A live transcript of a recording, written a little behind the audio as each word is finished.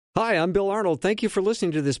Hi, I'm Bill Arnold. Thank you for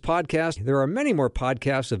listening to this podcast. There are many more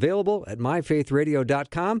podcasts available at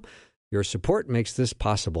myfaithradio.com. Your support makes this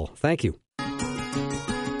possible. Thank you.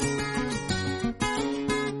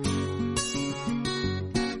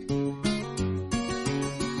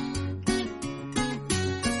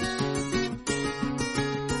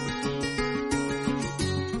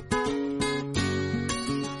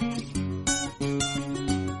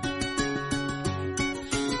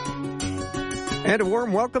 And a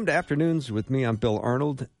warm welcome to Afternoons with me. I'm Bill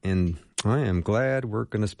Arnold, and I am glad we're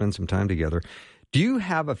going to spend some time together. Do you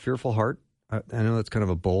have a fearful heart? I know that's kind of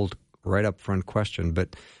a bold, right up front question,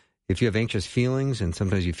 but if you have anxious feelings, and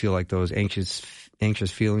sometimes you feel like those anxious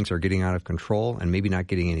feelings are getting out of control and maybe not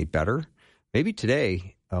getting any better, maybe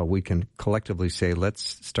today we can collectively say,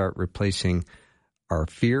 let's start replacing our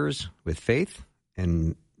fears with faith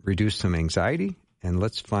and reduce some anxiety, and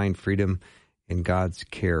let's find freedom in God's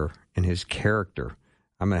care and His character.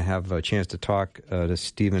 I'm going to have a chance to talk to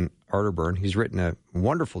Stephen Arterburn. He's written a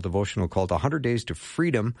wonderful devotional called 100 Days to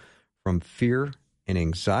Freedom from Fear and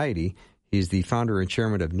Anxiety. He's the founder and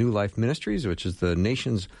chairman of New Life Ministries, which is the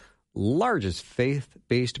nation's largest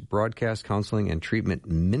faith-based broadcast counseling and treatment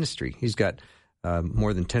ministry. He's got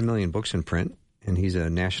more than 10 million books in print, and he's a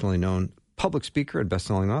nationally known public speaker and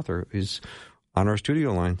best-selling author. He's on our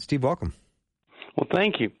studio line. Steve, welcome. Well,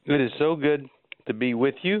 thank you. It is so good to be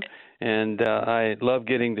with you, and I love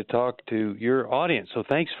getting to talk to your audience. So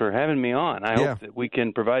thanks for having me on. I hope that we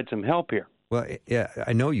can provide some help here. Well, yeah,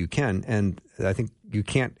 I know you can, and I think you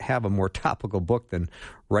can't have a more topical book than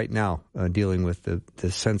right now, dealing with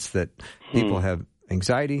the sense that people have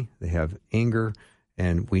anxiety, they have anger,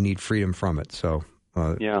 and we need freedom from it. So,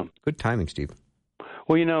 good timing, Steve.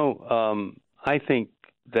 Well, I think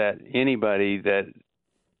that anybody that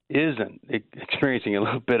isn't experiencing a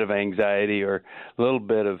little bit of anxiety or a little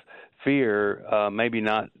bit of fear, maybe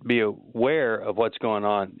not be aware of what's going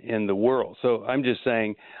on in the world. So I'm just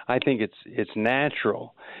saying, I think it's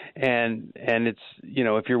natural, and it's,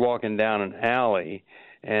 if you're walking down an alley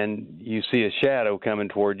and you see a shadow coming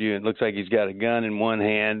toward you, and it looks like he's got a gun in one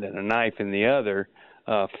hand and a knife in the other,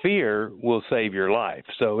 fear will save your life.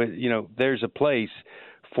 So there's a place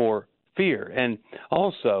for fear, and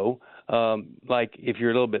also, like if you're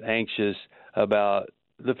a little bit anxious about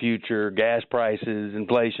the future, gas prices,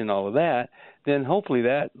 inflation, all of that, then hopefully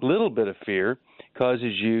that little bit of fear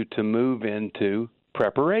causes you to move into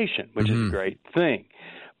preparation, which is a great thing.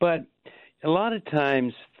 But a lot of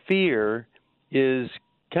times fear is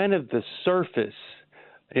kind of the surface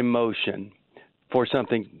emotion for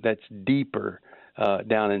something that's deeper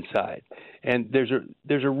down inside. And there's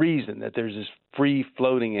a reason that there's this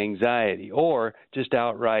free-floating anxiety or just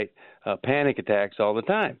outright panic attacks all the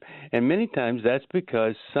time. And many times that's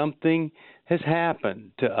because something has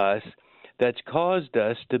happened to us that's caused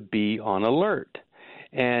us to be on alert.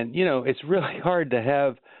 And, it's really hard to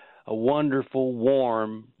have a wonderful,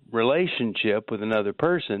 warm relationship with another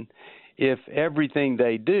person if everything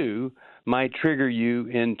they do might trigger you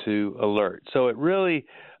into alert. So it really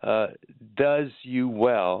does you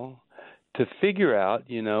well to figure out,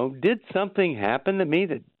 did something happen to me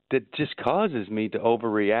that just causes me to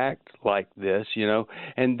overreact like this,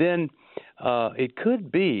 And then it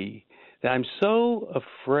could be that I'm so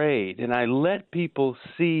afraid, and I let people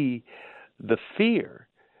see the fear,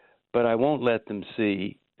 but I won't let them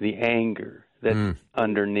see the anger that's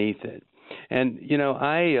underneath it. And,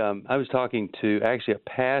 I was talking to actually a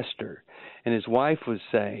pastor, and his wife was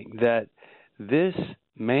saying that this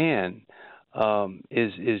man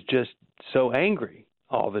is just so angry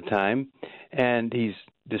all the time, and he's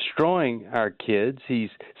destroying our kids.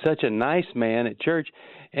 He's such a nice man at church,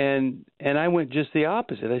 and I went just the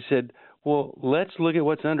opposite. I said, well, let's look at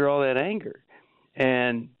what's under all that anger.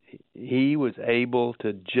 And he was able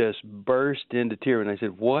to just burst into tears, and I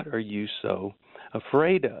said, what are you so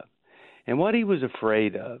afraid of? And what he was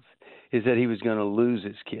afraid of is that he was going to lose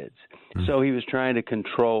his kids. So he was trying to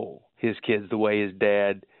control his kids the way his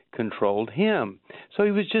dad controlled him. So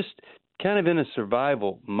he was just kind of in a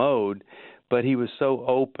survival mode, but he was so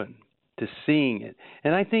open to seeing it.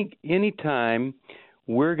 And I think anytime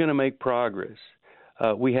we're going to make progress,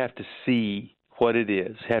 we have to see what it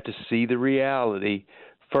is, have to see the reality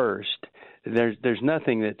first. There's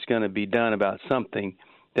nothing that's going to be done about something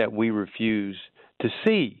that we refuse to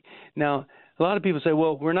see. Now, a lot of people say,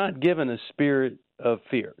 well, we're not given a spirit of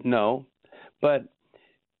fear. No, but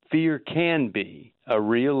fear can be a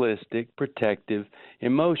realistic, protective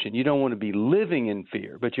emotion. You don't want to be living in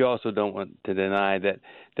fear, but you also don't want to deny that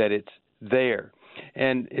it's there.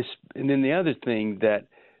 And then the other thing that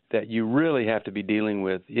you really have to be dealing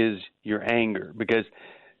with is your anger, because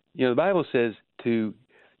the Bible says to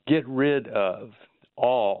get rid of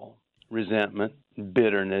all resentment,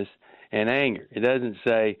 bitterness, and anger. It doesn't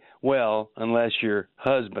say, well, unless your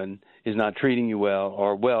husband is not treating you well,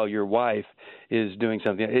 or, well, your wife is doing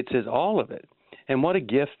something. It says all of it. And what a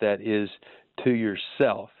gift that is to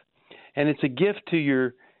yourself. And it's a gift to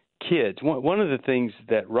your kids. One of the things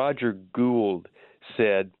that Roger Gould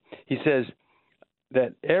said, he says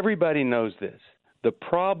that everybody knows this. The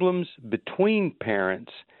problems between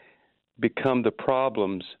parents become the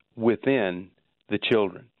problems within the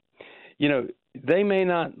children. You know, they may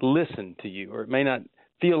not listen to you, or it may not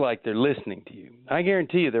feel like they're listening to you. I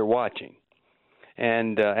guarantee you they're watching,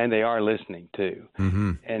 and they are listening too.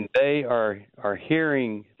 Mm-hmm. And they are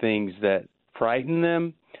hearing things that frighten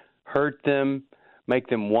them, hurt them, make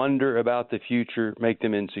them wonder about the future, make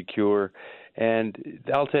them insecure. And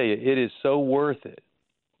I'll tell you, it is so worth it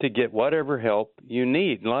to get whatever help you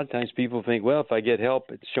need. A lot of times people think, well, if I get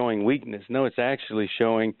help, it's showing weakness. No, it's actually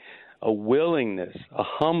showing a willingness, a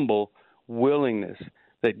humble willingness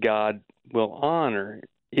that God will honor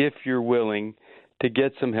if you're willing to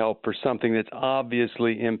get some help for something that's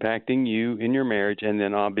obviously impacting you in your marriage, and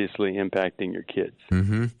then obviously impacting your kids.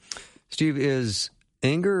 Mm-hmm. Steve, is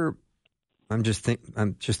anger, I'm just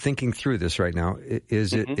thinking through this right now.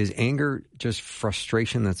 Is anger just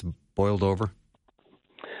frustration that's boiled over?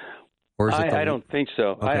 Or is it I don't think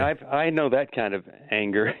so. Okay. I know that kind of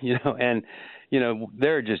anger, and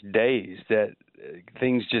there are just days that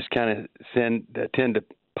things just kind of tend to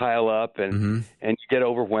pile up, and you get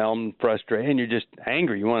overwhelmed, frustrated, and you're just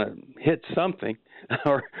angry. You want to hit something,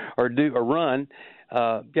 or run.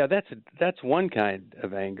 That's one kind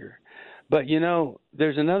of anger. But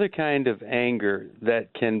there's another kind of anger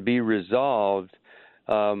that can be resolved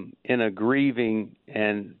in a grieving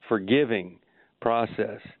and forgiving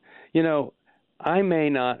process. I may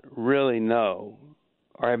not really know,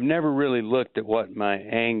 or I've never really looked at what my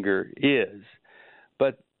anger is,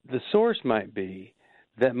 but the source might be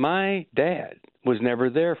that my dad was never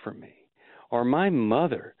there for me, or my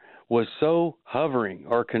mother was so hovering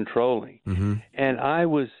or controlling, and I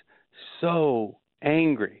was so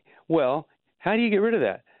angry. Well, how do you get rid of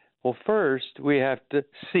that? Well, first, we have to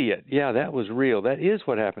see it. Yeah, that was real. That is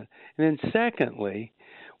what happened. And then secondly,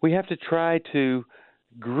 we have to try to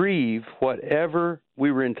grieve whatever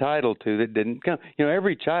we were entitled to that didn't come.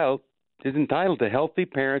 Every child is entitled to healthy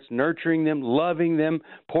parents, nurturing them, loving them,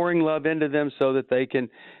 pouring love into them so that they can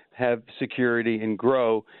have security and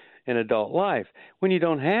grow in adult life. When you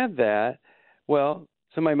don't have that, well,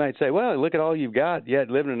 somebody might say, well, look at all you've got. You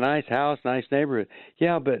live in a nice house, nice neighborhood.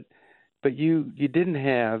 Yeah, but you didn't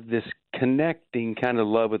have this connecting kind of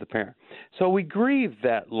love with a parent. So we grieve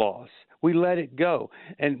that loss. We let it go.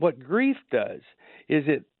 And what grief does is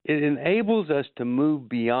it enables us to move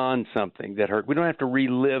beyond something that hurt. We don't have to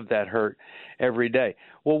relive that hurt every day.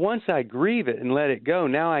 Well, once I grieve it and let it go,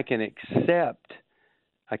 now I can accept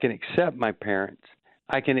my parents.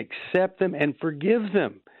 I can accept them and forgive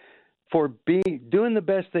them for doing the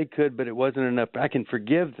best they could, but it wasn't enough. I can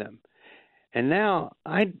forgive them. And now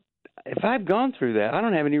if I've gone through that, I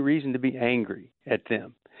don't have any reason to be angry at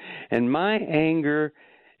them. And my anger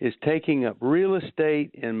is taking up real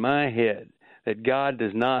estate in my head that God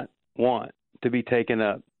does not want to be taken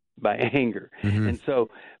up by anger. And so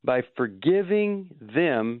by forgiving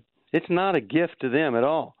them, it's not a gift to them at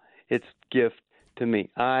all. It's a gift to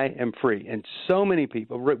me. I am free. And so many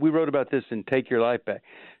people, we wrote about this in Take Your Life Back,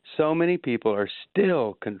 so many people are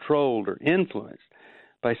still controlled or influenced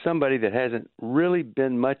by somebody that hasn't really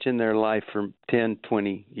been much in their life for 10,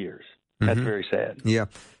 20 years. That's very sad. Yeah.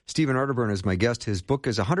 Stephen Arterburn is my guest. His book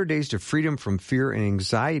is 100 Days to Freedom from Fear and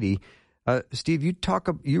Anxiety. Steve,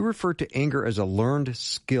 you refer to anger as a learned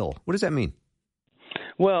skill. What does that mean?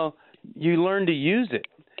 Well, you learn to use it.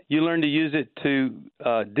 You learn to use it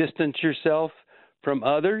to distance yourself from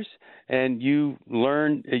others, and you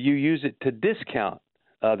use it to discount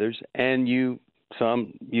others, and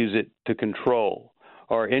some use it to control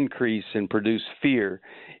or increase and produce fear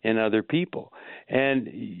in other people. And,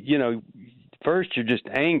 first you're just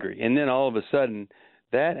angry, and then all of a sudden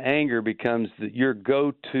that anger becomes your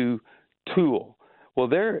go-to tool. Well,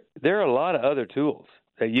 there are a lot of other tools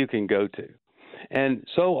that you can go to. And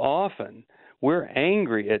so often we're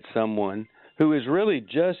angry at someone who is really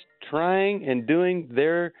just trying and doing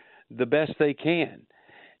the best they can.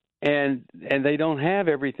 And they don't have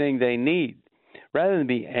everything they need. Rather than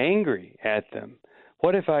be angry at them,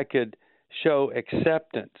 what if I could show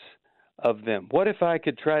acceptance of them? What if I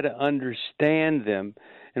could try to understand them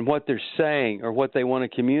and what they're saying or what they want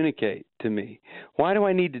to communicate to me? Why do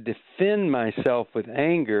I need to defend myself with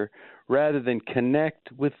anger rather than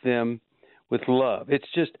connect with them with love?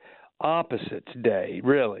 It's just opposites day,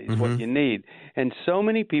 really, is what you need. And so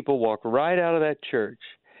many people walk right out of that church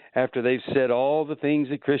after they've said all the things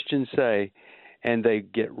that Christians say, and they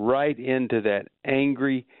get right into that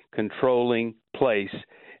angry, controlling place,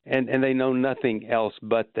 and they know nothing else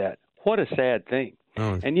but that. What a sad thing.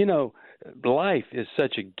 Oh. And, life is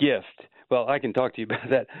such a gift. Well, I can talk to you about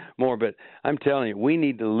that more, but I'm telling you, we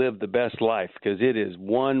need to live the best life because it is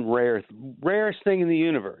one rarest thing in the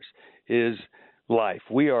universe is life.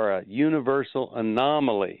 We are a universal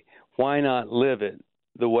anomaly. Why not live it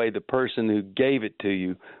the way the person who gave it to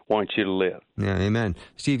you wants you to live? Yeah, amen.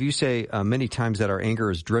 Steve, you say many times that our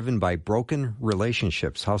anger is driven by broken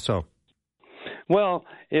relationships. How so? Well,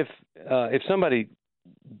 if somebody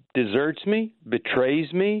deserts me,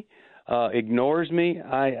 betrays me, ignores me,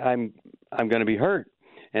 I'm going to be hurt,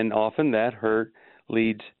 and often that hurt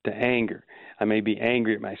leads to anger. I may be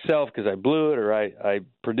angry at myself because I blew it, or I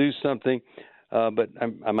produced something, but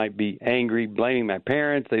I might be angry, blaming my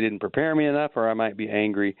parents, they didn't prepare me enough, or I might be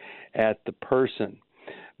angry at the person.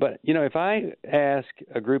 But if I ask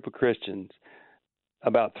a group of Christians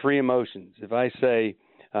about three emotions, if I say,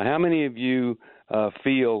 how many of you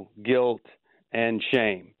feel guilt and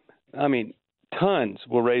shame? I mean, tons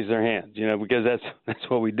will raise their hands, because that's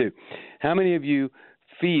what we do. How many of you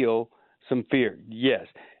feel some fear? Yes.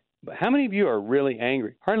 But how many of you are really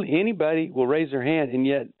angry? Hardly anybody will raise their hand, and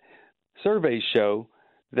yet surveys show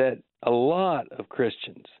that a lot of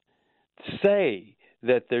Christians say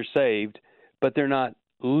that they're saved, but they're not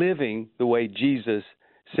living the way Jesus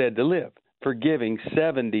said to live, forgiving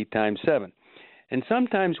 70 times 7. And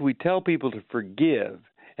sometimes we tell people to forgive,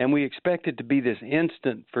 and we expect it to be this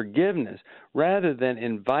instant forgiveness rather than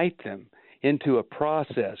invite them into a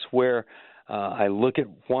process where I look at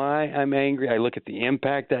why I'm angry, I look at the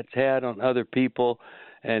impact that's had on other people,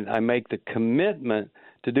 and I make the commitment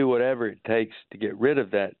to do whatever it takes to get rid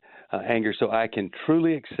of that anger so I can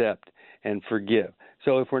truly accept and forgive.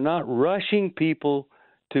 So if we're not rushing people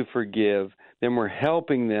to forgive, then we're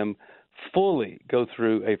helping them fully go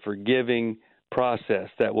through a forgiving process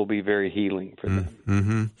that will be very healing for them.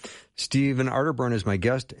 Mm-hmm. Stephen Arterburn is my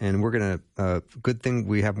guest, and we're going to, good thing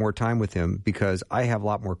we have more time with him because I have a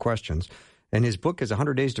lot more questions. And his book is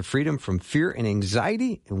 100 Days to Freedom from Fear and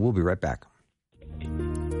Anxiety, and we'll be right back.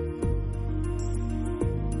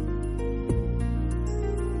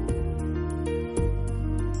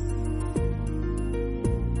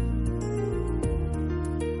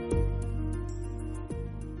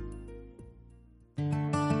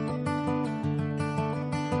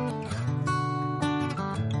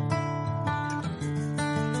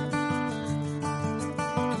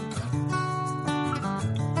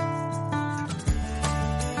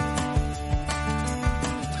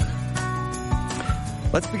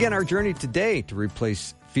 Let's begin our journey today to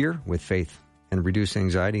replace fear with faith and reduce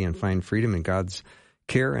anxiety and find freedom in God's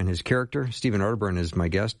care and His character. Stephen Arterburn is my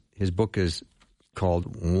guest. His book is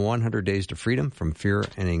called 100 Days to Freedom from Fear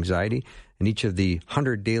and Anxiety. And each of the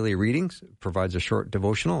 100 daily readings provides a short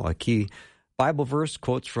devotional, a key Bible verse,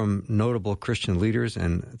 quotes from notable Christian leaders,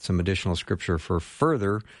 and some additional scripture for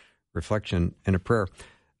further reflection and a prayer.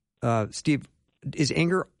 Steve, is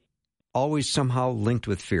anger always somehow linked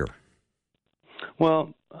with fear?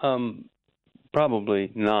 Well,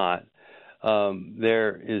 probably not.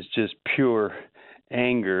 There is just pure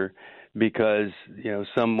anger because,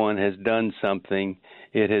 someone has done something,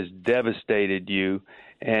 it has devastated you,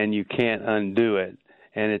 and you can't undo it,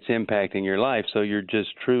 and it's impacting your life, so you're just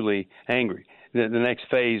truly angry. The next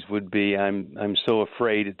phase would be I'm so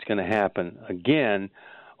afraid it's going to happen again,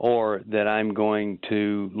 or that I'm going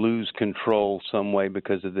to lose control some way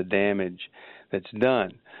because of the damage that's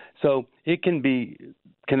done. So it can be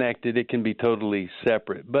connected, it can be totally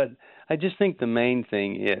separate. But I just think the main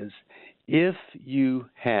thing is if you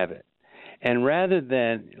have it, and rather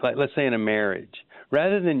than, like, let's say in a marriage,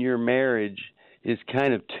 rather than your marriage is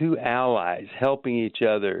kind of two allies helping each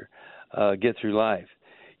other get through life,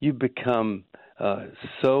 you become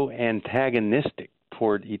so antagonistic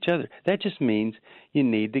toward each other. That just means you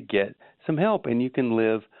need to get some help, and you can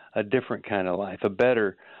live a different kind of life, a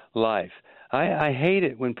better life. I hate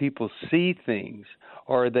it when people see things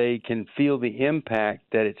or they can feel the impact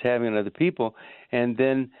that it's having on other people, and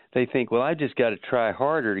then they think, well, I just got to try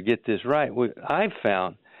harder to get this right. Well, I've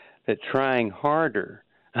found that trying harder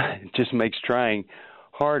just makes trying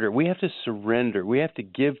harder. We have to surrender. We have to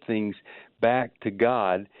give things back to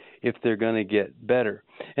God if they're going to get better.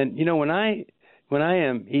 And, when I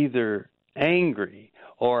am either angry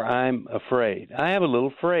or I'm afraid, I have a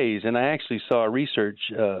little phrase, and I actually saw a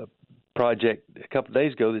research project a couple of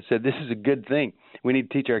days ago that said this is a good thing. We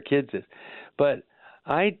need to teach our kids this. But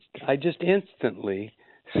I just instantly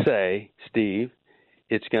say, Steve,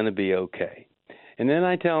 it's going to be okay. And then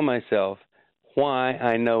I tell myself why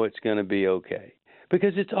I know it's going to be okay.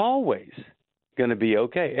 Because it's always going to be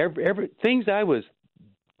okay. Every things I was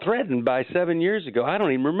threatened by 7 years ago, I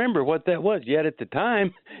don't even remember what that was. Yet at the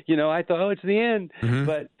time, I thought, oh, it's the end. Mm-hmm.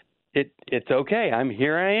 But it's okay.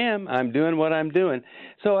 Here I am. I'm doing what I'm doing.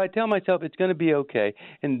 So I tell myself it's going to be okay.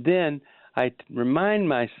 And then I remind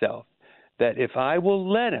myself that if I will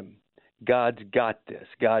let him, God's got this.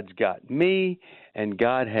 God's got me, and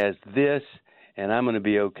God has this, and I'm going to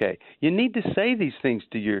be okay. You need to say these things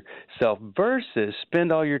to yourself versus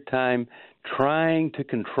spend all your time trying to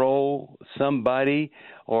control somebody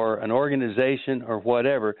or an organization or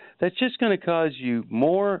whatever. That's just going to cause you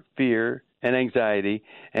more fear and anxiety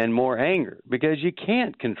and more anger because you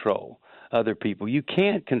can't control other people. You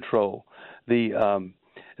can't control the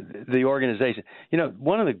organization.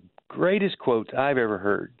 One of the greatest quotes I've ever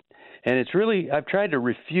heard, and I've tried to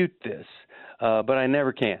refute this, but I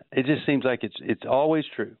never can. It just seems like it's always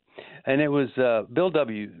true. And it was Bill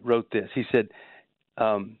W. wrote this. He said,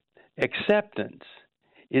 acceptance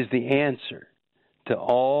is the answer to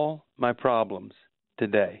all my problems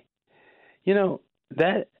today.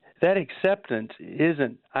 That acceptance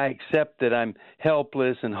isn't I accept that I'm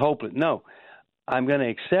helpless and hopeless. No, I'm going to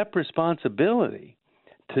accept responsibility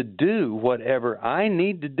to do whatever I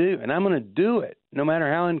need to do, and I'm going to do it no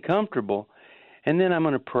matter how uncomfortable, and then I'm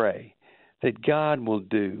going to pray that God will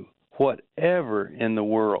do whatever in the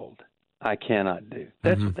world I cannot do.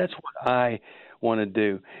 That's what I want to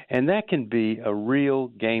do, and that can be a real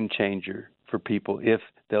game changer for people if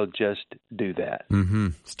they'll just do that. Mm-hmm.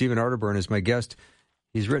 Stephen Arterburn is my guest.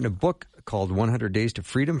 He's written a book called 100 Days to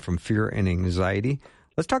Freedom from Fear and Anxiety.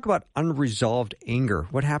 Let's talk about unresolved anger.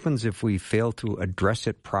 What happens if we fail to address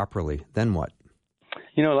it properly? Then what?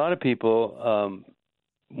 A lot of people,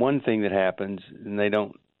 one thing that happens, and they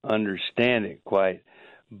don't understand it quite,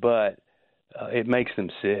 but it makes them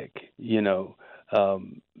sick.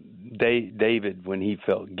 David, when he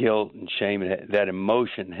felt guilt and shame, that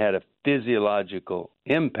emotion had a physiological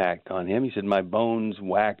impact on him. He said, my bones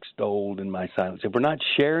waxed old in my silence. If we're not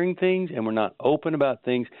sharing things and we're not open about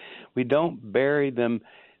things, we don't bury them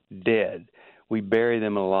dead. We bury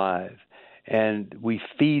them alive. And we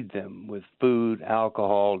feed them with food,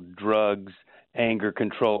 alcohol, drugs, anger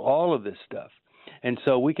control, all of this stuff. And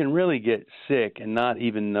so we can really get sick and not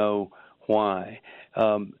even know why.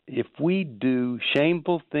 If we do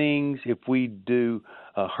shameful things, if we do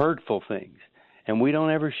hurtful things, and we don't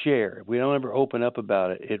ever share, if we don't ever open up about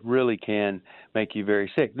it, it really can make you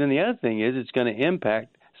very sick. Then the other thing is it's going to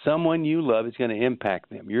impact someone you love. It's going to impact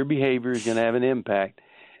them. Your behavior is going to have an impact,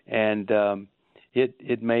 and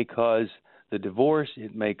it may cause the divorce.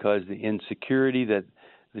 It may cause the insecurity that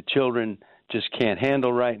the children just can't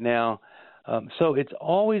handle right now. So it's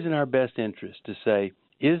always in our best interest to say,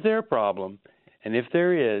 is there a problem? And if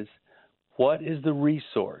there is, what is the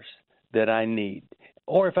resource that I need?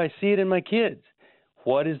 Or if I see it in my kids,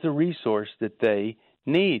 what is the resource that they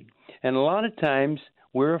need? And a lot of times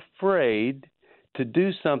we're afraid to do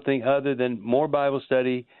something other than more Bible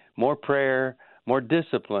study, more prayer, more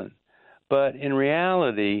discipline. But in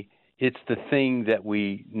reality, it's the thing that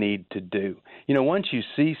we need to do. Once you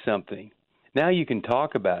see something, now you can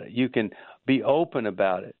talk about it. You can be open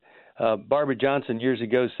about it. Barbara Johnson years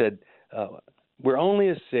ago said, we're only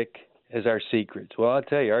as sick as our secrets. Well, I'll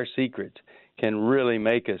tell you, our secrets can really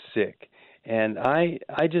make us sick. And I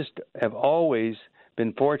just have always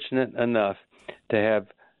been fortunate enough to have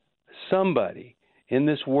somebody in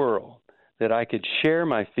this world that I could share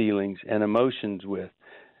my feelings and emotions with,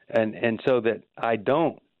 and so that I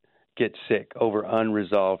don't get sick over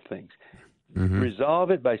unresolved things. Mm-hmm. Resolve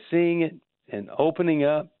it by seeing it and opening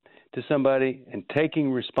up to somebody and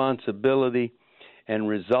taking responsibility and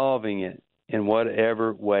resolving it in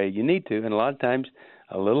whatever way you need to. And a lot of times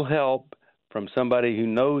a little help from somebody who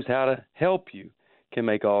knows how to help you can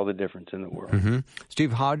make all the difference in the world. Mm-hmm.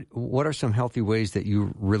 Steve, what are some healthy ways that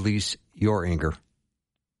you release your anger?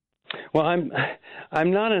 Well,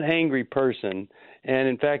 I'm not an angry person. And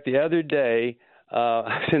in fact, the other day, I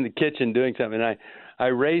was in the kitchen doing something, and I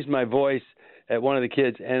raised my voice at one of the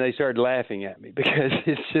kids, and they started laughing at me because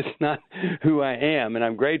it's just not who I am, and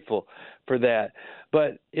I'm grateful for that.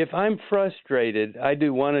 But if I'm frustrated, I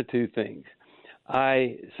do one of two things.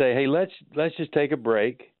 I say, hey, let's just take a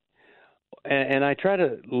break, and I try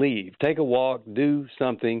to leave, take a walk, do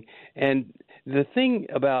something. And the thing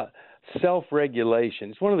about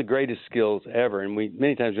self-regulation, it's one of the greatest skills ever, and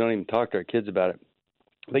many times we don't even talk to our kids about it.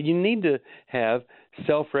 But you need to have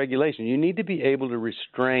self-regulation. You need to be able to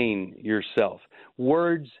restrain yourself.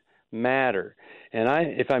 Words matter. And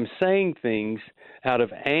if I'm saying things out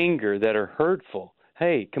of anger that are hurtful,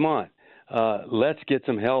 hey, come on, let's get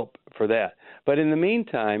some help for that. But in the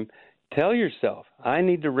meantime, tell yourself, I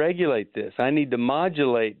need to regulate this, I need to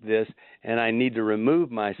modulate this, and I need to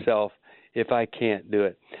remove myself if I can't do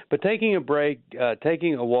it. But taking a break,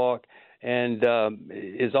 taking a walk, and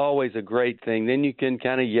is always a great thing. Then you can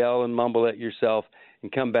kind of yell and mumble at yourself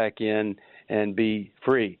and come back in and be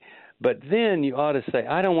free. But then you ought to say,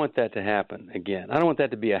 I don't want that to happen again. I don't want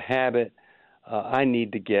that to be a habit. I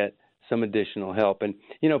need to get some additional help. And,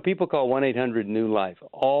 people call 1-800-NEW-LIFE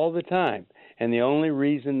all the time. And the only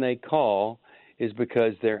reason they call is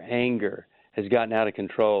because their anger has gotten out of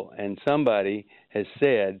control. And somebody has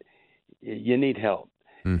said, you need help.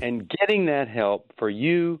 And getting that help for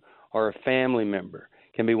you or a family member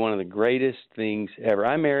can be one of the greatest things ever.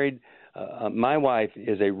 I married, my wife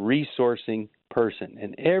is a resourcing person,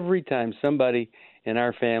 and every time somebody in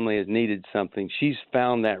our family has needed something, she's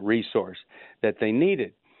found that resource that they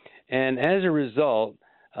needed. And as a result,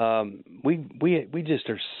 we just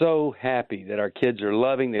are so happy that our kids are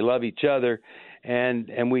loving, they love each other,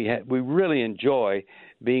 and we really enjoy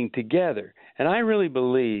being together. And I really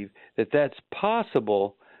believe that that's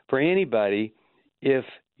possible for anybody if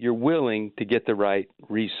you're willing to get the right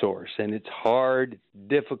resource. And it's hard, it's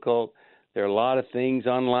difficult. There are a lot of things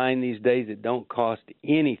online these days that don't cost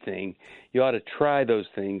anything. You ought to try those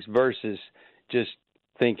things versus just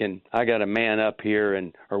thinking, I got to man up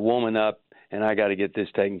here or woman up, and I got to get this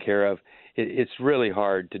taken care of. It's really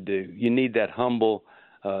hard to do. You need that humble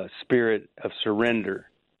spirit of surrender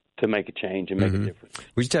to make a change and make a difference.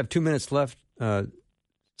 We just have 2 minutes left,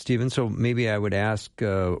 Stephen, so maybe I would ask,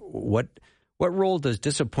 what role does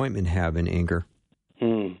disappointment have in anger?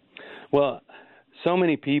 Well, so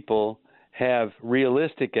many people have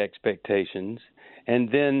realistic expectations, and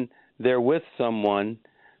then they're with someone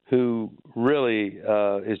who really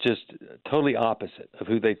is just totally opposite of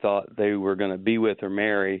who they thought they were going to be with or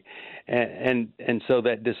marry, and so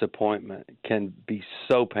that disappointment can be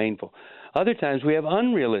so painful. Other times we have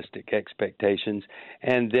unrealistic expectations,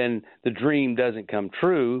 and then the dream doesn't come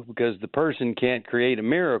true because the person can't create a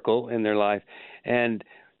miracle in their life, and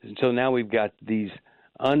so now we've got these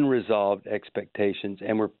unresolved expectations,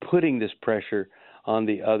 and we're putting this pressure on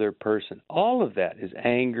the other person. All of that is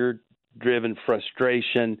anger-driven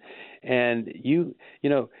frustration, and you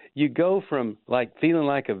go from like feeling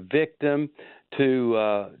like a victim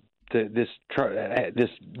to this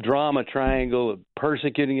drama triangle of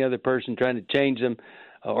persecuting the other person, trying to change them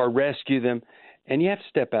or rescue them, and you have to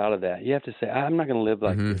step out of that. You have to say, I'm not going to live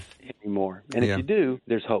like this anymore. And if you do,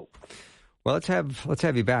 there's hope. Well, let's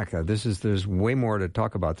have you back. There's way more to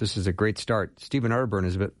talk about. This is a great start. Stephen Arterburn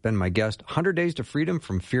has been my guest. 100 Days to Freedom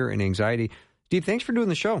from Fear and Anxiety. Steve, thanks for doing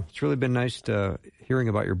the show. It's really been nice hearing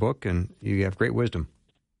about your book, and you have great wisdom.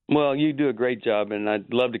 Well, you do a great job, and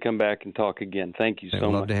I'd love to come back and talk again. Thank you so much.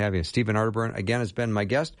 I'd love to have you. Stephen Arterburn, again, has been my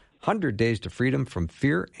guest. 100 Days to Freedom from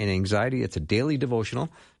Fear and Anxiety. It's a daily devotional.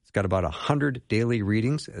 It's got about 100 daily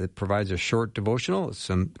readings. It provides a short devotional,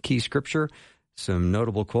 some key scripture, some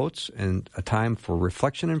notable quotes, and a time for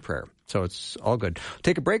reflection and prayer. So it's all good. We'll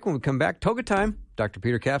take a break. When we come back, Toga Time, Dr.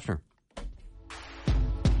 Peter Kapsner.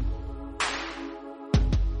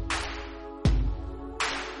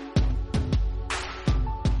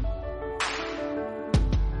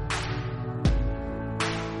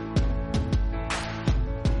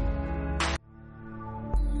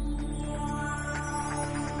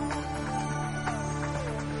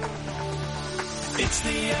 It's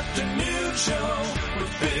the afternoon show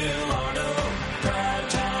with Bill Arnold. Drive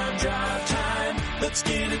time, drive time. Let's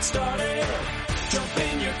get it started. Jump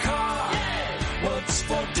in your car. Yeah. What's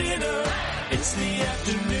for dinner? It's the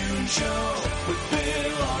afternoon show with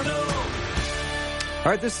Bill Arnold.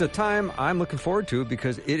 All right, this is a time I'm looking forward to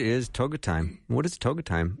because it is Toga Time. What is Toga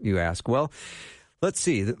Time, you ask? Well, let's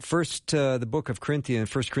see. The book of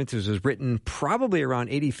Corinthians, 1 Corinthians, was written probably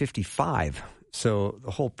around AD 55. So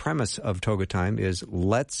the whole premise of Toga Time is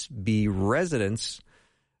let's be residents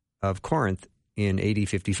of Corinth in AD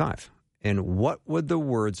 55. And what would the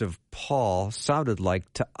words of Paul sounded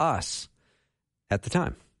like to us at the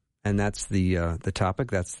time? And that's the topic.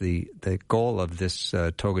 That's the goal of this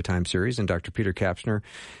Toga Time series. And Dr. Peter Kapsner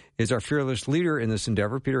is our fearless leader in this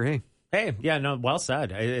endeavor. Peter, hey. Hey, yeah, no, well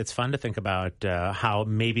said. It's fun to think about how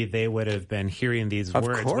maybe they would have been hearing these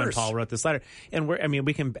words when Paul wrote this letter. And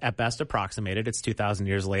we can at best approximate it. It's 2,000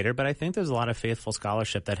 years later, but I think there's a lot of faithful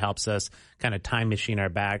scholarship that helps us kind of time machine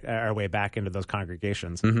our way back into those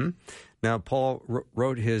congregations. Mm-hmm. Now, Paul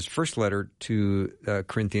wrote his first letter to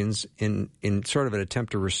Corinthians in sort of an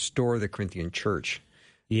attempt to restore the Corinthian church.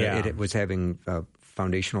 Yeah. It was having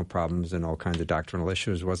foundational problems and all kinds of doctrinal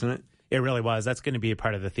issues, wasn't it? It really was. That's going to be a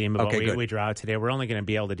part of the theme of what we draw out today. We're only going to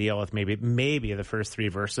be able to deal with maybe the first 3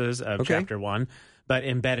 verses of chapter 1. But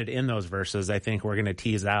embedded in those verses, I think we're going to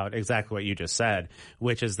tease out exactly what you just said,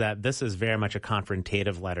 which is that this is very much a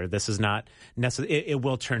confrontative letter. This is not necessarily, it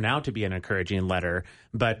will turn out to be an encouraging letter,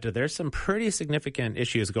 but there's some pretty significant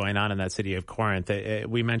issues going on in that city of Corinth.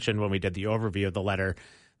 We mentioned when we did the overview of the letter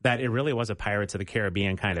that it really was a Pirates of the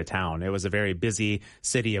Caribbean kind of town. It was a very busy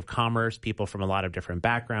city of commerce. People from a lot of different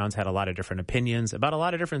backgrounds had a lot of different opinions about a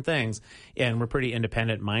lot of different things, and were pretty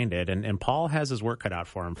independent-minded. And Paul has his work cut out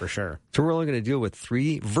for him, for sure. So we're only going to deal with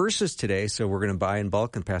 3 verses today, so we're going to buy in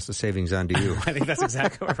bulk and pass the savings on to you. I think that's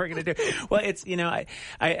exactly what we're going to do. Well, it's,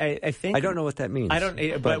 I think... I don't know what that means. I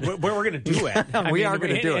don't, but we're going to do it. We are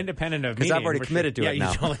going to do it. Independent of me. Because I've already committed to it now.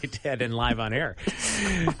 Yeah, you totally did, and live on air.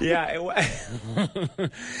 Yeah.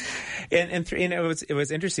 And it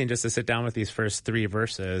was interesting just to sit down with these first 3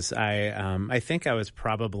 verses. I think I was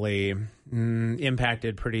probably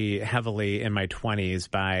impacted pretty heavily in my 20s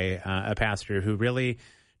by a pastor who really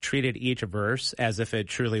treated each verse as if it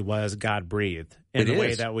truly was God breathed in the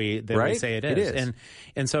way that we say it is.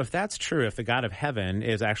 And so if that's true, if the God of heaven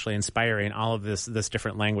is actually inspiring all of this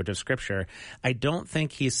different language of Scripture, I don't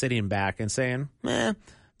think he's sitting back and saying,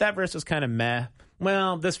 that verse was kind of meh.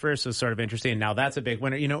 Well, this verse is sort of interesting. Now, that's a big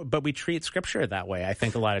winner, but we treat Scripture that way, I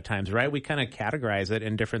think, a lot of times, right? We kind of categorize it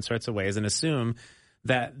in different sorts of ways and assume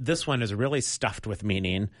that this one is really stuffed with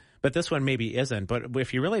meaning, but this one maybe isn't. But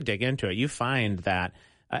if you really dig into it, you find that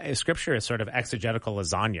Scripture is sort of exegetical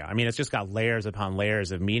lasagna. I mean, it's just got layers upon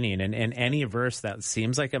layers of meaning, and any verse that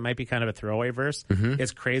seems like it might be kind of a throwaway verse,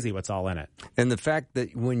 it's crazy what's all in it. And the fact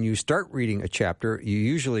that when you start reading a chapter, you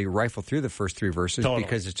usually rifle through the first 3 verses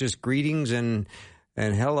because it's just greetings and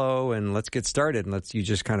hello, and let's get started, and you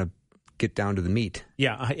just kind of get down to the meat.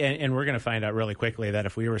 Yeah, and we're going to find out really quickly that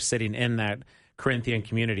if we were sitting in that Corinthian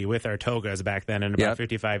community with our togas back then in about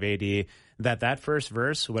 55 AD, that first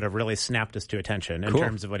verse would have really snapped us to attention in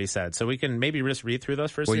terms of what he said. So we can maybe just read through those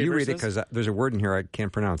first 3 verses. Well, you read it because there's a word in here I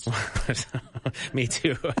can't pronounce. Me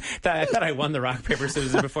too. I thought I won the rock, paper,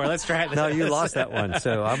 scissors before. Let's try it. No, you lost that one.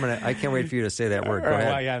 So I can't wait for you to say that word. Go ahead.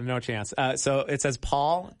 Well, yeah, no chance. So it says,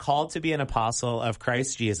 Paul, called to be an apostle of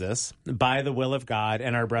Christ Jesus by the will of God,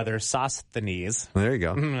 and our brother Sosthenes. Well, there you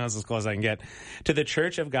go. That's as close as I can get. To the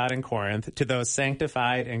church of God in Corinth, to those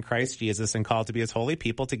sanctified in Christ Jesus and called to be his holy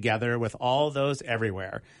people, together with all those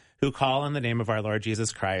everywhere who call on the name of our Lord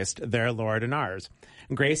Jesus Christ, their Lord and ours.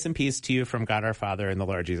 Grace and peace to you from God our Father and the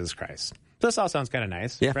Lord Jesus Christ. So this all sounds kind of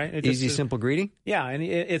nice, right? Easy, simple greeting? Yeah, and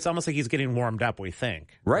it's almost like he's getting warmed up, we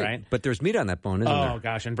think. Right? But there's meat on that bone, isn't there? Oh,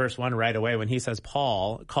 gosh, in verse 1 right away, when he says,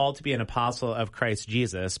 Paul, called to be an apostle of Christ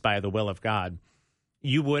Jesus by the will of God,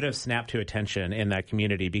 you would have snapped to attention in that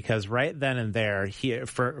community, because right then and there,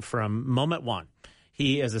 from moment 1,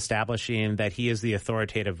 he is establishing that he is the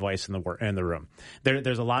authoritative voice in the room.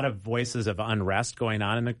 There's a lot of voices of unrest going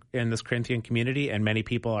on in this Corinthian community, and many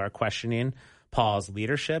people are questioning Paul's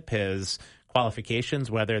leadership, his qualifications,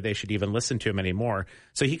 whether they should even listen to him anymore.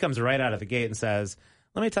 So he comes right out of the gate and says,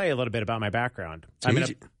 let me tell you a little bit about my background. So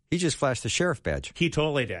he just flashed the sheriff badge. He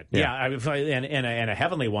totally did. Yeah, and a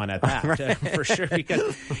heavenly one at that, for sure.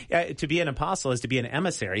 Because to be an apostle is to be an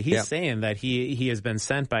emissary. He's saying that he has been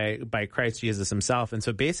sent by Christ Jesus himself. And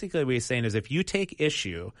so basically what he's saying is, if you take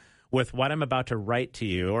issue with what I'm about to write to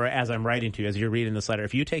you, or as I'm writing to you, as you're reading this letter,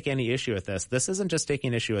 if you take any issue with this isn't just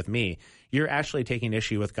taking issue with me. You're actually taking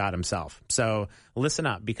issue with God himself. So listen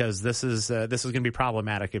up, because this is going to be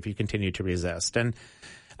problematic if you continue to resist. And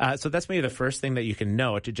so that's maybe the first thing that you can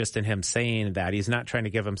note, just in him saying that. He's not trying to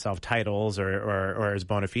give himself titles or his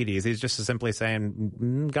bona fides. He's just simply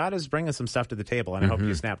saying, God is bringing some stuff to the table, and I hope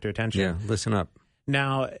you snap to attention. Yeah, listen up.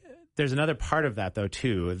 Now, there's another part of that, though,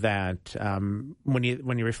 too, that when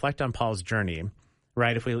you reflect on Paul's journey,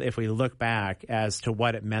 right, if we look back as to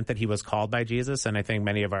what it meant that he was called by Jesus, and I think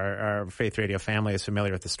many of our Faith Radio family is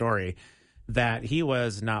familiar with the story, that he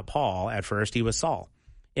was not Paul at first, he was Saul.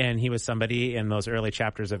 And he was somebody in those early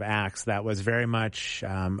chapters of Acts that was very much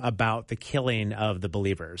about the killing of the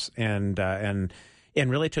believers, and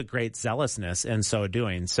really took great zealousness in so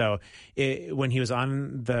doing. So when he was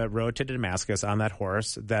on the road to Damascus on that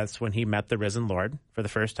horse, that's when he met the risen Lord for the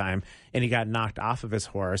first time, and he got knocked off of his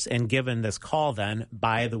horse and given this call then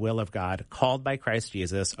by the will of God, called by Christ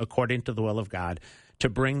Jesus according to the will of God, to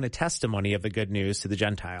bring the testimony of the good news to the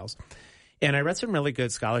Gentiles. And I read some really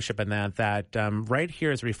good scholarship in that right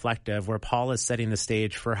here is reflective, where Paul is setting the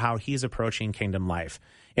stage for how he's approaching kingdom life.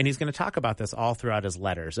 And he's going to talk about this all throughout his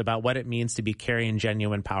letters, about what it means to be carrying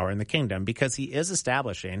genuine power in the kingdom, because he is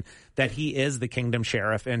establishing that he is the kingdom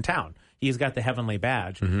sheriff in town. He's got the heavenly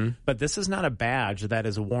badge. But this is not a badge that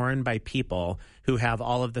is worn by people who have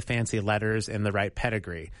all of the fancy letters and the right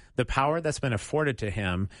pedigree. The power that's been afforded to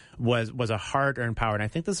him was a hard-earned power. And I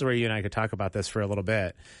think this is where you and I could talk about this for a little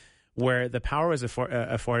bit, where the power was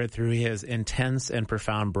afforded through his intense and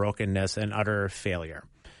profound brokenness and utter failure.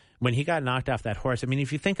 When he got knocked off that horse, I mean,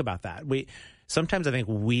 if you think about that, sometimes I think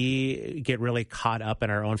we get really caught up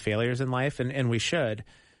in our own failures in life, and we should.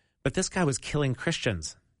 But this guy was killing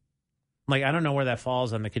Christians. Like, I don't know where that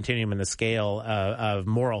falls on the continuum and the scale of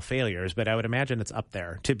moral failures, but I would imagine it's up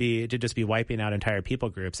there to just be wiping out entire people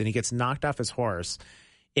groups. And he gets knocked off his horse,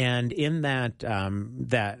 and in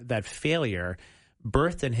that failure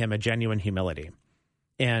birthed in him a genuine humility.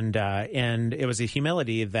 And it was a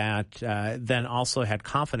humility that then also had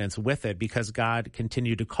confidence with it, because God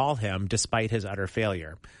continued to call him despite his utter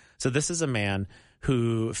failure. So this is a man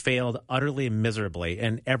who failed utterly miserably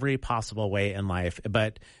in every possible way in life,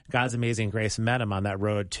 but God's amazing grace met him on that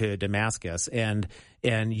road to Damascus and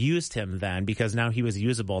used him then, because now he was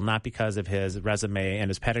usable, not because of his resume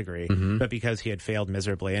and his pedigree, but because he had failed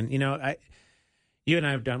miserably. And you and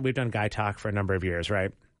I we've done Guy Talk for a number of years,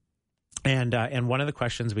 right? And one of the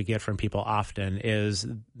questions we get from people often is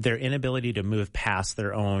their inability to move past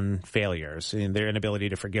their own failures, and their inability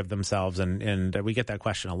to forgive themselves, and we get that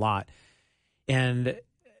question a lot. And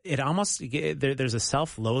it almost there's a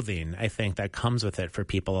self-loathing, I think, that comes with it for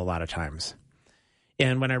people a lot of times.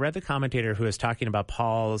 And when I read the commentator who was talking about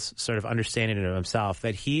Paul's sort of understanding of himself,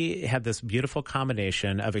 that he had this beautiful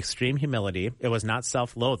combination of extreme humility. It was not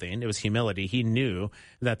self-loathing. It was humility. He knew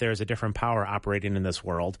that there was a different power operating in this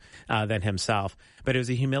world than himself. But it was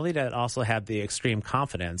a humility that also had the extreme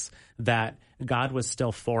confidence that God was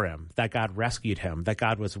still for him, that God rescued him, that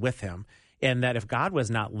God was with him. And that if God was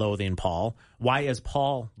not loathing Paul, why is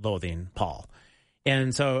Paul loathing Paul?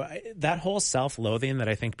 And so that whole self-loathing that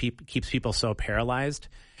I think keeps people so paralyzed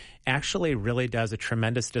actually really does a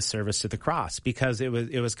tremendous disservice to the cross, because it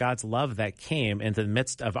was God's love that came into the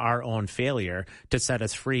midst of our own failure to set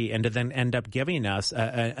us free and to then end up giving us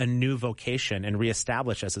a new vocation and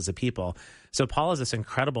reestablish us as a people. So Paul is this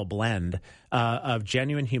incredible blend of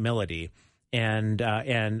genuine humility and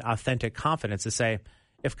authentic confidence to say,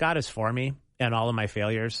 if God is for me and all of my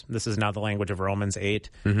failures, this is now the language of Romans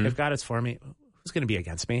 8, if God is for me, who's going to be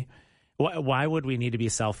against me? Why would we need to be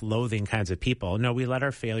self-loathing kinds of people? No, we let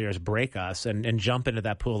our failures break us and jump into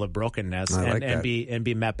that pool of brokenness and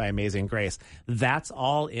be met by amazing grace. That's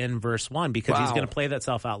all in verse 1, because he's going to play that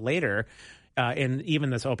self out later in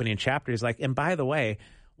even this opening chapter. He's like, and by the way,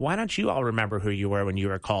 why don't you all remember who you were when you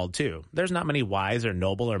were called too? There's not many wise or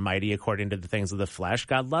noble or mighty according to the things of the flesh.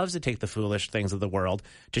 God loves to take the foolish things of the world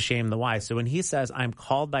to shame the wise. So when he says, I'm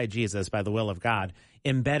called by Jesus by the will of God,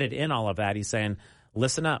 embedded in all of that, he's saying,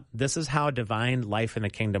 listen up. This is how divine life in the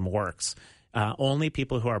kingdom works. Only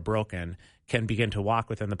people who are broken can begin to walk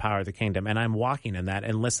within the power of the kingdom. And I'm walking in that,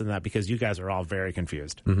 and listen to that, because you guys are all very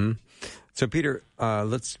confused. So Peter,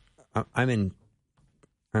 I'm in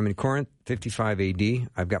Corinth, 55 AD.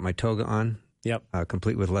 I've got my toga on. Yep.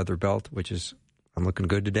 Complete with leather belt, I'm looking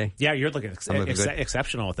good today. Yeah, you're looking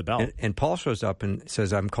exceptional with the belt. And Paul shows up and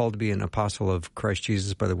says, I'm called to be an apostle of Christ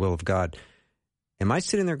Jesus by the will of God. Am I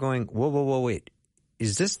sitting there going, whoa, wait.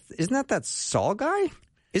 Isn't that Saul guy?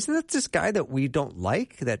 Isn't that this guy that we don't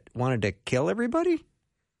like, that wanted to kill everybody?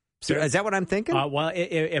 So is that what I'm thinking? Well,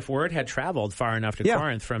 if word had traveled far enough to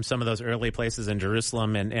Corinth from some of those early places in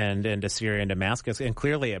Jerusalem and to Syria and Damascus, and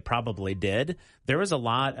clearly it probably did, there was a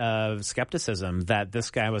lot of skepticism that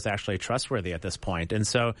this guy was actually trustworthy at this point. And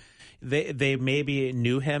so they maybe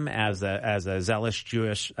knew him as a zealous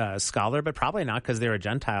Jewish scholar, but probably not, because they were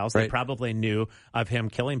Gentiles. Right. They probably knew of him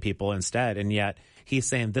killing people instead. And yet he's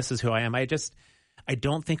saying, this is who I am. I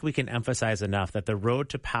don't think we can emphasize enough that the road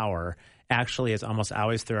to power actually is almost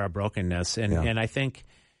always through our brokenness. And I think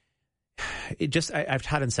I've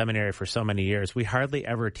taught in seminary for so many years, we hardly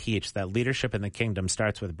ever teach that leadership in the kingdom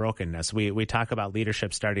starts with brokenness. We talk about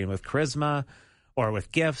leadership starting with charisma or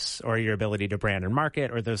with gifts or your ability to brand and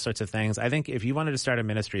market or those sorts of things. I think if you wanted to start a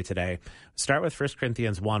ministry today, start with 1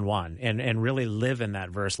 Corinthians 1:1 and really live in that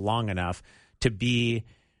verse long enough to be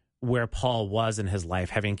where Paul was in his life,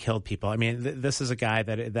 having killed people. I mean, this is a guy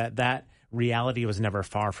that reality was never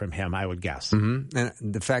far from him, I would guess. Mm-hmm.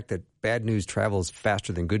 And the fact that bad news travels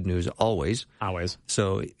faster than good news, always.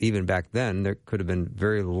 So even back then, there could have been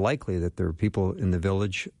very likely that there were people in the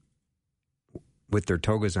village with their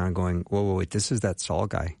togas on going, whoa, wait, this is that Saul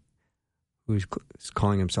guy who's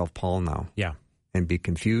calling himself Paul now. Yeah. and be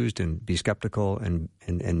confused and be skeptical and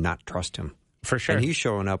not trust him. For sure. And he's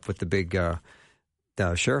showing up with the big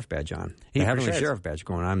the sheriff badge on, the heavenly sheriff badge,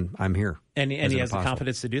 going, "I'm here," and he has the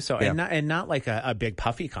confidence to do so, and not like a big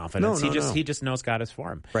puffy confidence. He just knows God is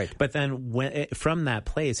for him. Right. But then from that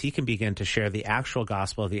place, he can begin to share the actual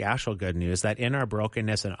gospel, the actual good news that in our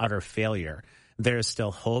brokenness and utter failure, there is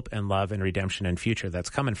still hope and love and redemption and future that's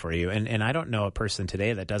coming for you. And I don't know a person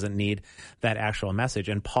today that doesn't need that actual message.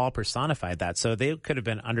 And Paul personified that. So they could have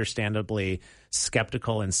been understandably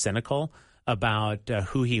skeptical and cynical about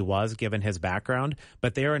who he was given his background,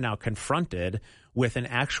 but they are now confronted with an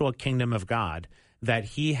actual kingdom of God, that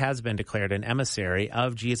he has been declared an emissary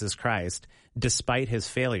of Jesus Christ despite his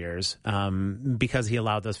failures, because he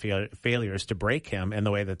allowed those failures to break him in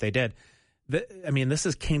the way that they did. This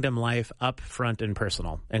is kingdom life up front and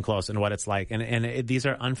personal and close and what it's like. And these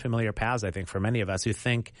are unfamiliar paths, I think, for many of us who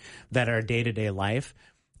think that our day-to-day life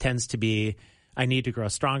tends to be, I need to grow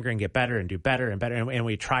stronger and get better and do better and better. And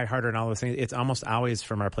we try harder and all those things. It's almost always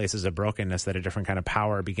from our places of brokenness that a different kind of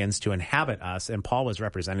power begins to inhabit us. And Paul was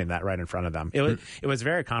representing that right in front of them. It was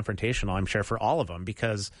very confrontational, I'm sure, for all of them,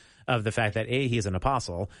 because of the fact that A, he's an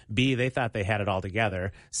apostle, B, they thought they had it all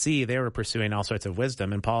together, C, they were pursuing all sorts of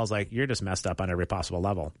wisdom. And Paul's like, you're just messed up on every possible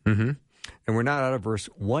level. Mm-hmm. And we're not out of verse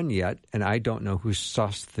 1 yet, and I don't know who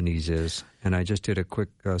Sosthenes is. And I just did a quick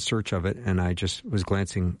search of it, and I just was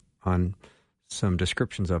glancing on some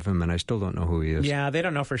descriptions of him, and I still don't know who he is. Yeah, they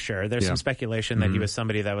don't know for sure. There's some speculation that he was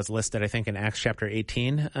somebody that was listed, I think, in Acts chapter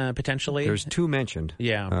 18, potentially. There's two mentioned.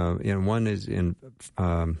 Yeah. And one is in,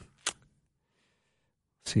 one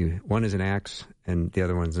is in Acts, and the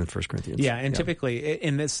other one's in 1 Corinthians. Yeah, and typically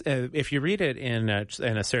in this, if you read it in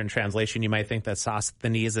a certain translation, you might think that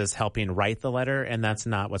Sosthenes is helping write the letter, and that's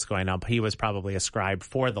not what's going on. He was probably a scribe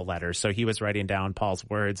for the letter, so he was writing down Paul's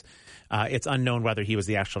words. It's unknown whether he was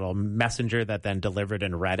the actual messenger that then delivered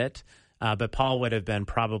and read it, but Paul would have been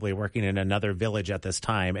probably working in another village at this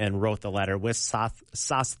time and wrote the letter with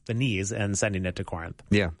Sosthenes and sending it to Corinth.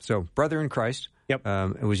 Yeah, so brother in Christ. Yep.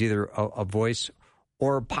 It was either a voice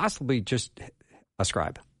or possibly just a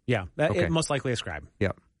scribe. Yeah, most likely a scribe.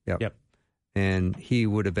 Yep. And he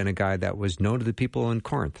would have been a guy that was known to the people in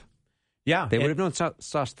Corinth. Yeah. They would have known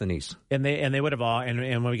Sosthenes. And they would have all, and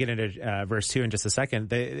when we get into verse 2 in just a second,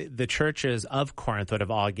 the churches of Corinth would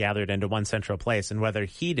have all gathered into one central place, and whether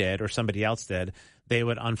he did or somebody else did, they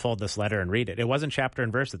would unfold this letter and read it. It wasn't chapter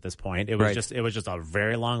and verse at this point. It was just a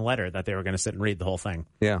very long letter that they were going to sit and read the whole thing.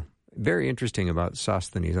 Yeah. Very interesting about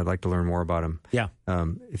Sosthenes. I'd like to learn more about him. Yeah.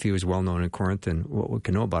 If he was well known in Corinth and what we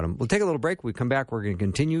can know about him. We'll take a little break. When we come back, we're going to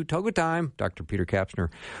continue Toga Time. Dr. Peter Kapsner.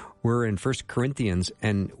 We're in 1 Corinthians,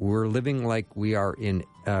 and we're living like we are in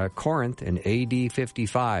Corinth in AD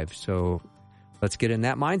 55. So let's get in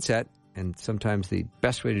that mindset. And sometimes the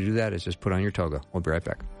best way to do that is just put on your toga. We'll be right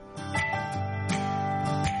back.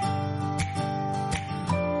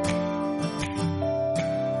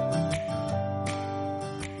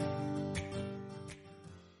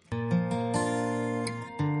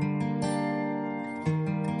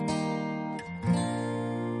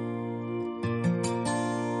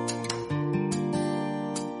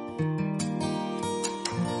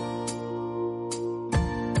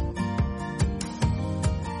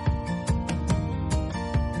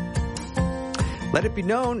 Let it be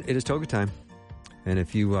known, it is Toga Time. And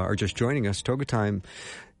if you are just joining us, Toga Time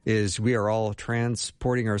is we are all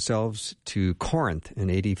transporting ourselves to Corinth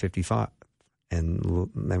in AD 55. And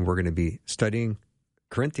we're going to be studying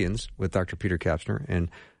Corinthians with Dr. Peter Kapsner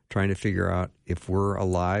and trying to figure out if we're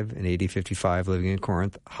alive in AD 55 living in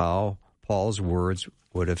Corinth, how Paul's words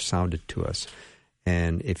would have sounded to us.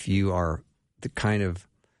 And if you are the kind of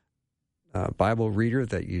Bible reader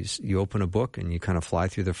that you open a book and you kind of fly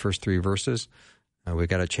through the first 3 verses, we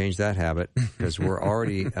got to change that habit because we're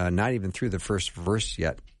already not even through the first verse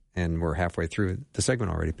yet, and we're halfway through the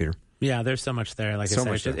segment already, Peter. Yeah, there's so much there. Like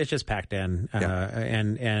I said, it's just packed in,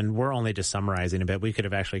 and we're only just summarizing a bit. We could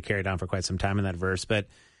have actually carried on for quite some time in that verse, but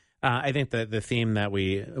I think the theme that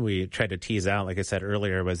we tried to tease out, like I said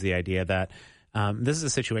earlier, was the idea that this is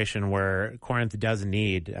a situation where Corinth does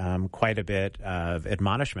need quite a bit of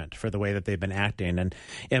admonishment for the way that they've been acting,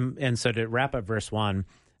 and so to wrap up verse 1.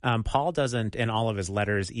 Paul doesn't, in all of his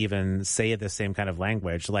letters, even say the same kind of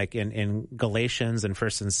language. Like in Galatians and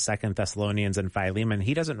 1st and 2nd Thessalonians and Philemon,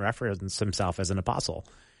 he doesn't reference himself as an apostle.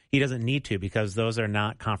 He doesn't need to because those are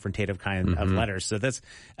not confrontative kind of letters. So this,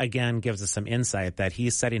 again, gives us some insight that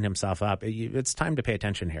he's setting himself up. It's time to pay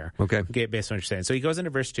attention here. Okay. Based on what you're saying. So he goes into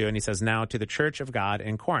verse 2 and he says, now to the church of God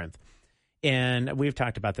in Corinth. And we've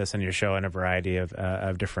talked about this on your show in a variety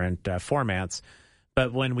of different formats.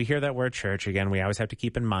 But when we hear that word church, again, we always have to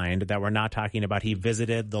keep in mind that we're not talking about he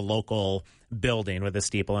visited the local building with a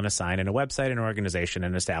steeple and a sign and a website, an organization,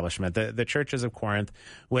 an establishment. The churches of Corinth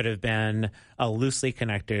would have been a loosely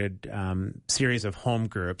connected series of home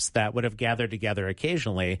groups that would have gathered together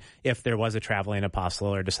occasionally if there was a traveling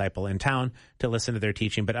apostle or disciple in town to listen to their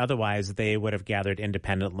teaching. But otherwise, they would have gathered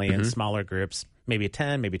independently in smaller groups, maybe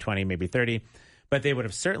 10, maybe 20, maybe 30. But they would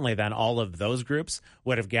have certainly then, all of those groups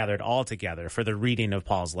would have gathered all together for the reading of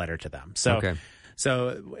Paul's letter to them. So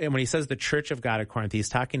and when he says the church of God at Corinth, he's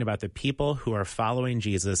talking about the people who are following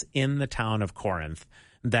Jesus in the town of Corinth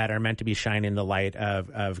that are meant to be shining the light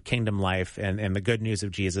of kingdom life and the good news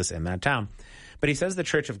of Jesus in that town. But he says the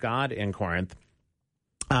church of God in Corinth,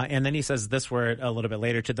 and then he says this word a little bit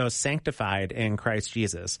later, to those sanctified in Christ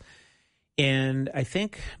Jesus. And I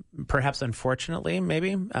think perhaps unfortunately,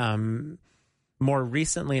 maybe, more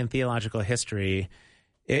recently in theological history,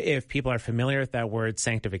 if people are familiar with that word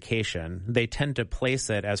sanctification, they tend to place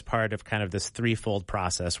it as part of kind of this threefold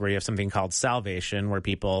process where you have something called salvation, where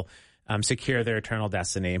people secure their eternal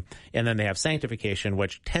destiny. And then they have sanctification,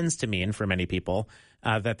 which tends to mean for many people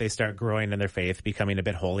that they start growing in their faith, becoming a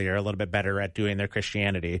bit holier, a little bit better at doing their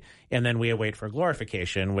Christianity. And then we await for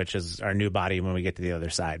glorification, which is our new body when we get to the other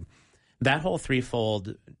side. That whole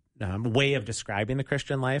threefold way of describing the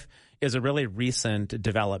Christian life is a really recent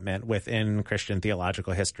development within Christian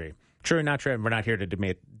theological history. True or not true, and we're not here to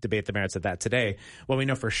debate the merits of that today. What we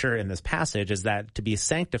know for sure in this passage is that to be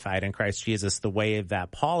sanctified in Christ Jesus, the way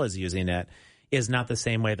that Paul is using it, is not the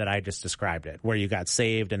same way that I just described it, where you got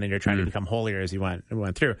saved and then you're trying to become holier as you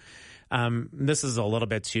went through. This is a little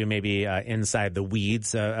bit too maybe inside the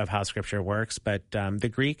weeds of how Scripture works, but the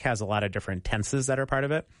Greek has a lot of different tenses that are part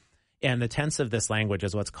of it. And the tense of this language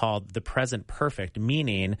is what's called the present perfect,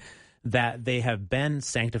 meaning that they have been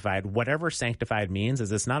sanctified. Whatever sanctified means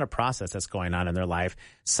is it's not a process that's going on in their life.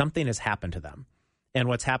 Something has happened to them. And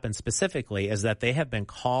what's happened specifically is that they have been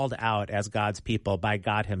called out as God's people by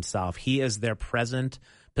God himself. He is their present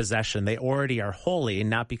possession. They already are holy,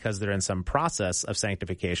 not because they're in some process of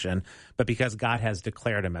sanctification, but because God has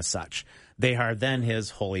declared them as such. They are then his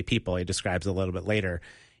holy people, he describes a little bit later.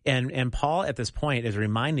 And Paul at this point is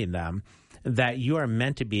reminding them that you are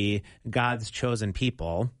meant to be God's chosen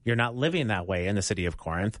people. You're not living that way in the city of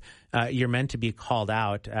Corinth. You're meant to be called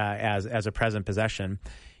out as a present possession.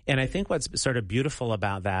 And I think what's sort of beautiful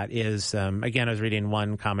about that is, again, I was reading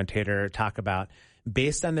one commentator talk about,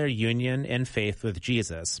 based on their union in faith with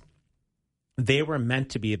Jesus, they were meant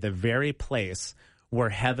to be the very place where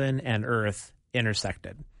heaven and earth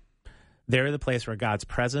intersected. They're the place where God's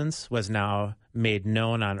presence was now made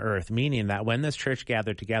known on earth, meaning that when this church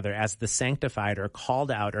gathered together as the sanctified or called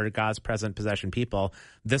out or God's present possession people,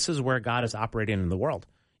 this is where God is operating in the world,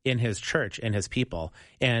 in his church, in his people.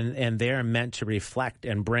 And they are meant to reflect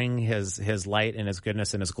and bring his light and his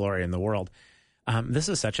goodness and his glory in the world. This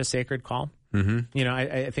is such a sacred call. Mm-hmm. You know,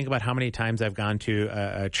 I think about how many times I've gone to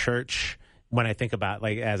a church when I think about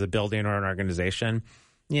like as a building or an organization,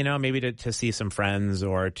 you know, maybe to see some friends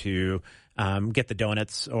or to get the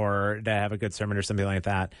donuts or to have a good sermon or something like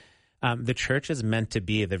that. The church is meant to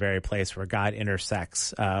be the very place where God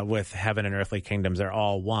intersects with heaven and earthly kingdoms. They're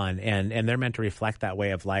all one, and they're meant to reflect that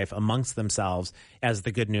way of life amongst themselves as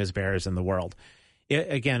the good news bearers in the world. It,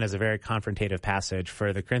 again, is a very confrontative passage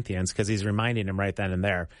for the Corinthians because he's reminding them right then and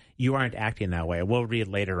there, you aren't acting that way. We'll read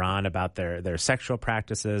later on about their sexual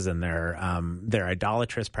practices and their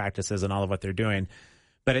idolatrous practices and all of what they're doing.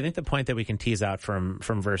 But I think the point that we can tease out from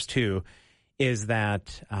verse 2 is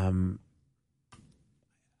that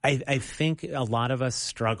I think a lot of us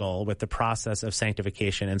struggle with the process of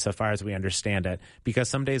sanctification insofar as we understand it, because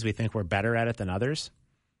some days we think we're better at it than others.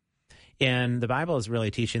 And the Bible is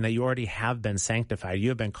really teaching that you already have been sanctified. You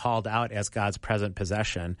have been called out as God's present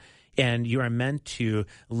possession. And you are meant to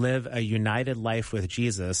live a united life with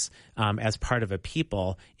Jesus as part of a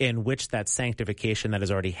people in which that sanctification that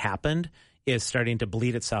has already happened is starting to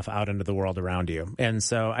bleed itself out into the world around you. And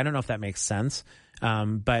so I don't know if that makes sense,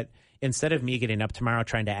 but instead of me getting up tomorrow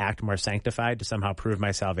trying to act more sanctified to somehow prove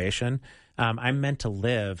my salvation, I'm meant to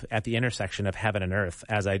live at the intersection of heaven and earth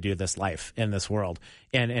as I do this life in this world.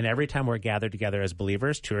 And every time we're gathered together as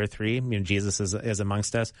believers, 2 or 3, you know, Jesus is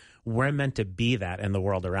amongst us, we're meant to be that in the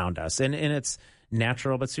world around us. And it's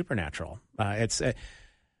natural but supernatural.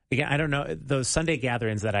 Again, I don't know, those Sunday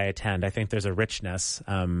gatherings that I attend, I think there's a richness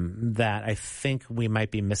that I think we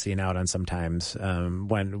might be missing out on sometimes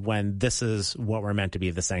when this is what we're meant to be,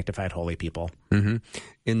 the sanctified holy people. Mm-hmm.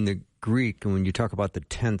 In the Greek, when you talk about the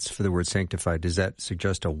tense for the word sanctified, does that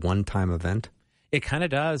suggest a one-time event? It kind of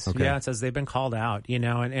does. Okay. Yeah, it says they've been called out,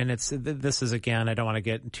 and this is, again, I don't want to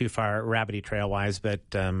get too far rabbity trail wise, but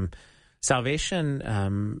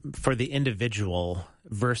salvation for the individual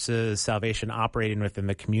versus salvation operating within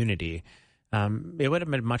the community, it would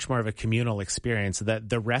have been much more of a communal experience, that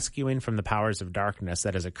the rescuing from the powers of darkness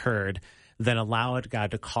that has occurred then allowed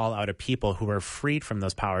God to call out a people who are freed from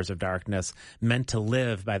those powers of darkness, meant to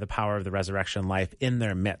live by the power of the resurrection life in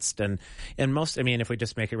their midst. And most, if we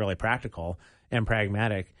just make it really practical and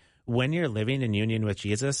pragmatic, when you're living in union with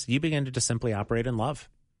Jesus, you begin to just simply operate in love.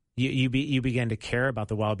 You begin to care about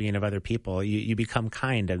the well-being of other people. You become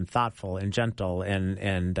kind and thoughtful and gentle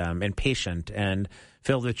and patient and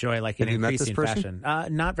filled with joy, like in increasing fashion.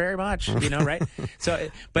 Not very much, right? So,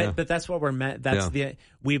 but that's what we're meant.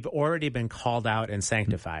 We've already been called out and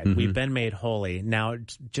sanctified. Mm-hmm. We've been made holy. Now,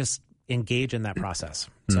 just engage in that process.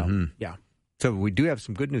 So, yeah. So we do have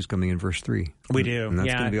some good news coming in verse 3. We do. And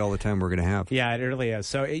that's going to be all the time we're going to have. Yeah, it really is.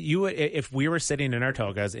 So if we were sitting in our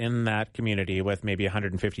togas in that community with maybe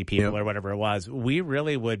 150 people or whatever it was, we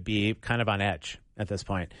really would be kind of on edge at this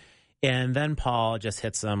point. And then Paul just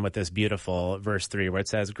hits them with this beautiful verse 3 where it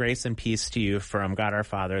says, grace and peace to you from God our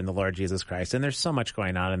Father and the Lord Jesus Christ. And there's so much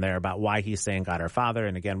going on in there about why he's saying God our Father.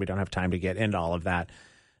 And again, we don't have time to get into all of that.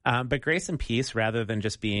 But grace and peace, rather than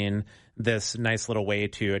just being this nice little way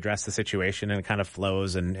to address the situation and it kind of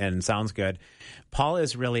flows and sounds good, Paul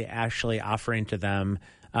is really actually offering to them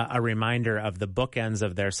a reminder of the bookends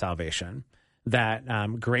of their salvation, that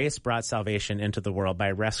grace brought salvation into the world by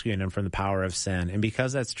rescuing them from the power of sin. And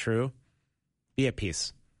because that's true, be at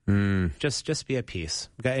peace. Just be at peace.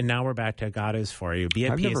 And now we're back to God is for you. Be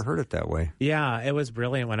at peace. I've never heard it that way. Yeah, it was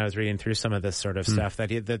brilliant when I was reading through some of this sort of stuff,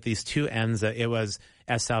 that these two ends, that it was,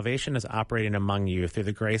 as salvation is operating among you through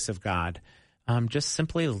the grace of God, just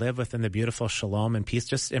simply live within the beautiful shalom and peace.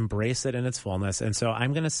 Just embrace it in its fullness. And so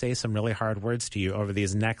I'm going to say some really hard words to you over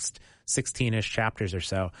these next 16-ish chapters or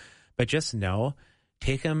so. But just know,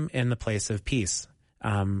 take them in the place of peace.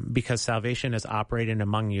 Because salvation is operating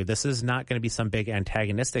among you. This is not going to be some big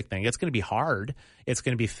antagonistic thing. It's going to be hard. It's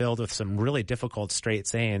going to be filled with some really difficult straight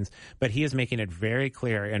sayings, but he is making it very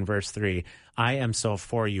clear in verse 3, I am so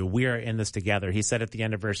for you. We are in this together. He said at the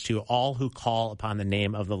end of verse 2, all who call upon the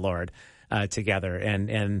name of the Lord together.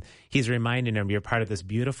 And he's reminding them, you're part of this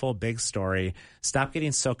beautiful big story. Stop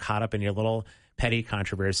getting so caught up in your little petty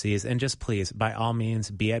controversies and just please, by all means,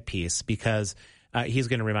 be at peace, because he's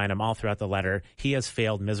going to remind them all throughout the letter, he has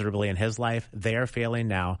failed miserably in his life. They are failing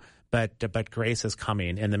now, but grace is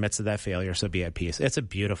coming in the midst of that failure, so be at peace. It's a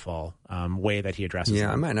beautiful way that he addresses them.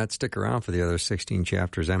 I might not stick around for the other 16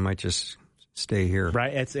 chapters. I might just stay here.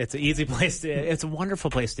 Right? It's an easy place it's a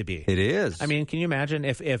wonderful place to be. It is. I mean, can you imagine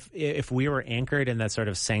if we were anchored in that sort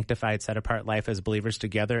of sanctified, set-apart life as believers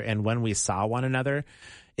together, and when we saw one another,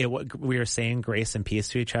 we were saying grace and peace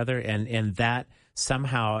to each other, and that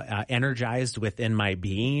somehow energized within my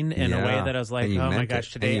being in a way that I was like, oh my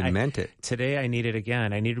gosh, today I need it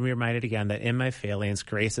again. I need to be reminded again that in my failings,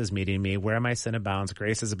 grace is meeting me. Where my sin abounds,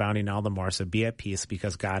 grace is abounding all the more. So be at peace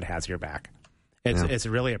because God has your back. It's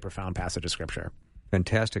really a profound passage of Scripture.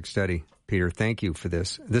 Fantastic study, Peter. Thank you for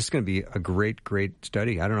this. This is going to be a great, great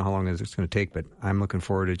study. I don't know how long it's going to take, but I'm looking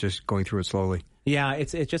forward to just going through it slowly. Yeah,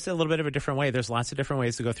 it's just a little bit of a different way. There's lots of different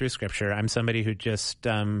ways to go through Scripture. I'm somebody who just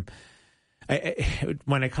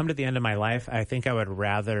when I come to the end of my life, I think I would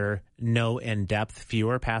rather know in depth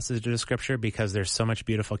fewer passages of Scripture because there's so much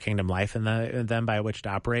beautiful kingdom life in them by which to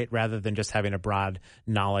operate, rather than just having a broad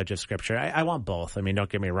knowledge of Scripture. I want both. I mean, don't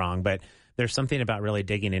get me wrong, but there's something about really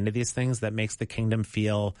digging into these things that makes the kingdom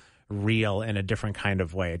feel real in a different kind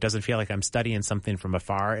of way. It doesn't feel like I'm studying something from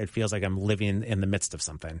afar. It feels like I'm living in the midst of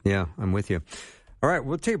something. Yeah, I'm with you. All right,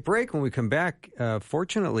 we'll take a break. When we come back,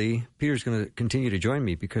 fortunately, Peter's going to continue to join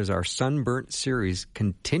me because our Sunburnt series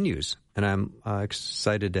continues. And I'm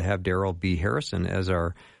excited to have Daryl B. Harrison as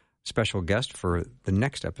our special guest for the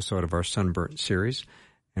next episode of our Sunburnt series.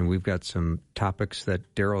 And we've got some topics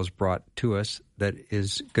that Daryl's brought to us that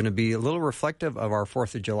is going to be a little reflective of our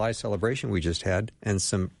 4th of July celebration we just had and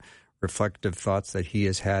some reflective thoughts that he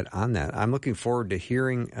has had on that. I'm looking forward to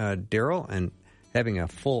hearing Daryl and having a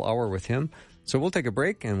full hour with him. So we'll take a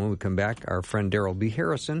break, and when we come back, our friend Daryl B.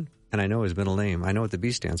 Harrison, and I know his middle name. I know what the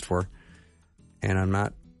B stands for, and I'm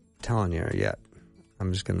not telling you yet.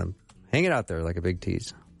 I'm just going to hang it out there like a big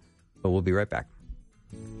tease. But we'll be right back.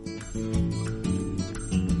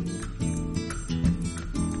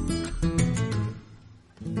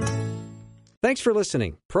 Thanks for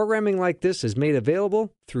listening. Programming like this is made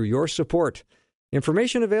available through your support.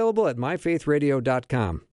 Information available at myfaithradio.com.